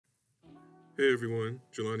Hey everyone,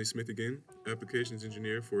 Jelani Smith again, Applications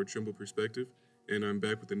Engineer for Trimble Perspective, and I'm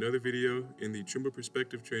back with another video in the Trimble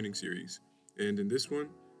Perspective training series. And in this one,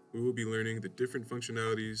 we will be learning the different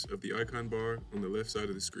functionalities of the icon bar on the left side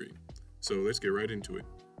of the screen. So let's get right into it.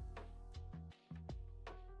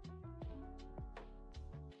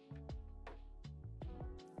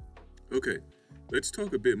 Okay, let's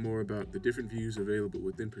talk a bit more about the different views available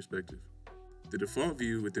within Perspective. The default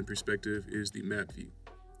view within Perspective is the map view.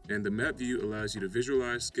 And the map view allows you to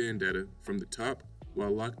visualize scan data from the top while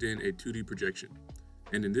locked in a 2D projection.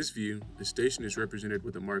 And in this view, the station is represented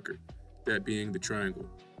with a marker, that being the triangle,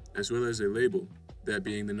 as well as a label, that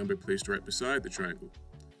being the number placed right beside the triangle.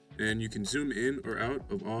 And you can zoom in or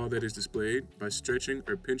out of all that is displayed by stretching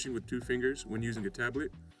or pinching with 2 fingers when using a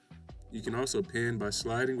tablet. You can also pan by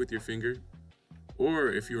sliding with your finger, or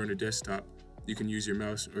if you're on a desktop, you can use your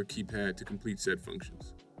mouse or keypad to complete said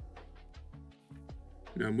functions.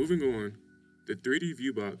 Now moving on, the 3D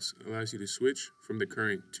view box allows you to switch from the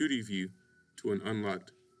current 2D view to an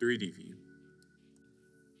unlocked 3D view.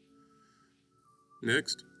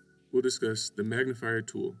 Next, we'll discuss the magnifier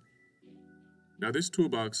tool. Now this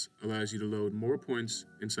toolbox allows you to load more points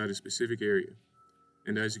inside a specific area.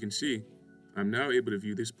 And as you can see, I'm now able to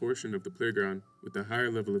view this portion of the playground with a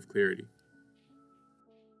higher level of clarity.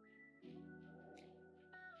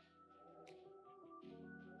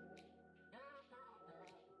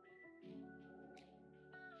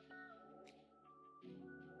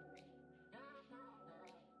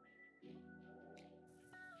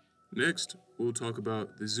 Next, we'll talk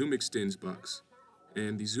about the Zoom Extends box.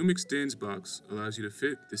 And the Zoom Extends box allows you to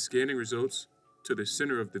fit the scanning results to the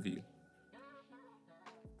center of the view.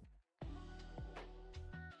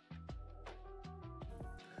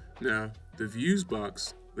 Now, the Views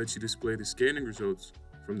box lets you display the scanning results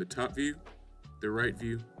from the top view, the right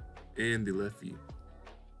view, and the left view.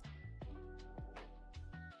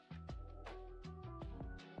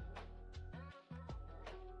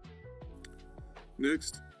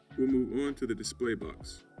 Next, we'll move on to the display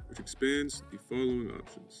box, which expands the following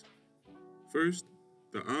options. First,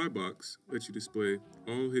 the I box lets you display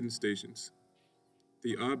all hidden stations.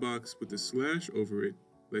 The I box with the slash over it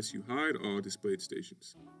lets you hide all displayed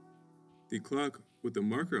stations. The clock with the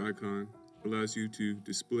marker icon allows you to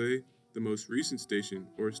display the most recent station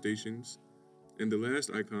or stations, and the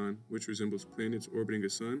last icon, which resembles planets orbiting a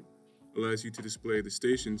sun, allows you to display the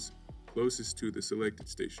stations closest to the selected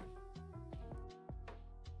station.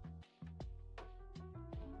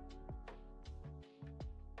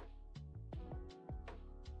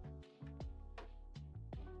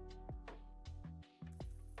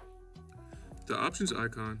 The Options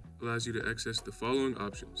icon allows you to access the following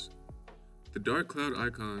options. The dark cloud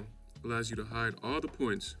icon allows you to hide all the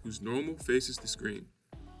points whose normal faces the screen,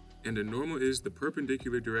 and a normal is the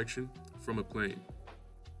perpendicular direction from a plane.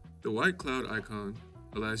 The white cloud icon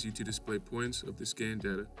allows you to display points of the scan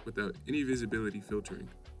data without any visibility filtering.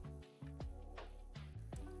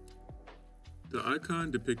 The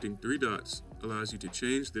icon depicting 3 dots allows you to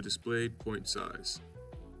change the displayed point size.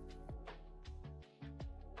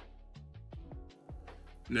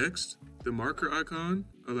 Next, the marker icon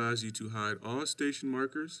allows you to hide all station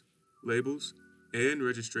markers, labels, and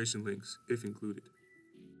registration links if included.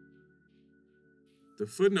 The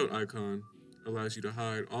footnote icon allows you to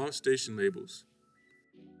hide all station labels.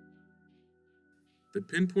 The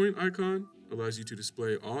pinpoint icon allows you to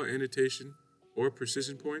display all annotation or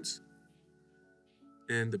precision points.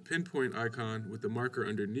 And the pinpoint icon with the marker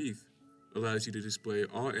underneath allows you to display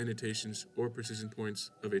all annotations or precision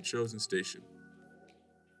points of a chosen station.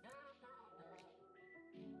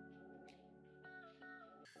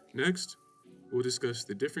 Next, we'll discuss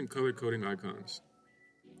the different color coding icons.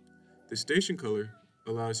 The station color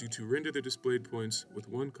allows you to render the displayed points with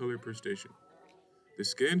 1 color per station. The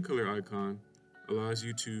scan color icon allows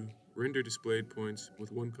you to render displayed points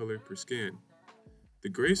with 1 color per scan. The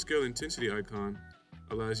grayscale intensity icon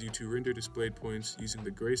allows you to render displayed points using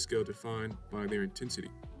the grayscale defined by their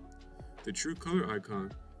intensity. The true color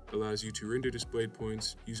icon allows you to render displayed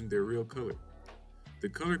points using their real color. The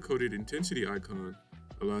color-coded intensity icon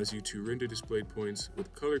allows you to render displayed points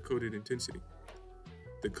with color-coded intensity.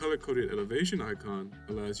 The color-coded elevation icon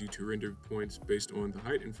allows you to render points based on the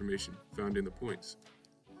height information found in the points.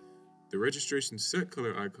 The registration set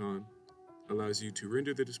color icon allows you to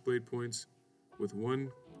render the displayed points with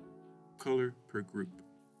 1 color per group.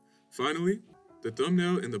 Finally, the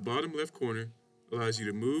thumbnail in the bottom left corner allows you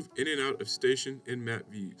to move in and out of station and map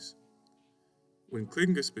views. When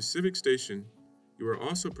clicking a specific station, you are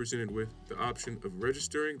also presented with the option of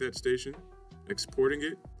registering that station, exporting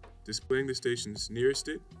it, displaying the stations nearest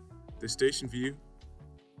it, the station view,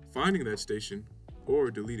 finding that station,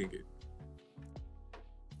 or deleting it.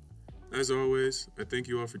 As always, I thank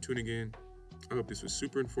you all for tuning in. I hope this was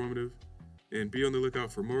super informative, and be on the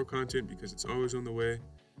lookout for more content because it's always on the way.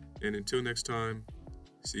 And until next time,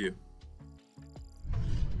 see ya.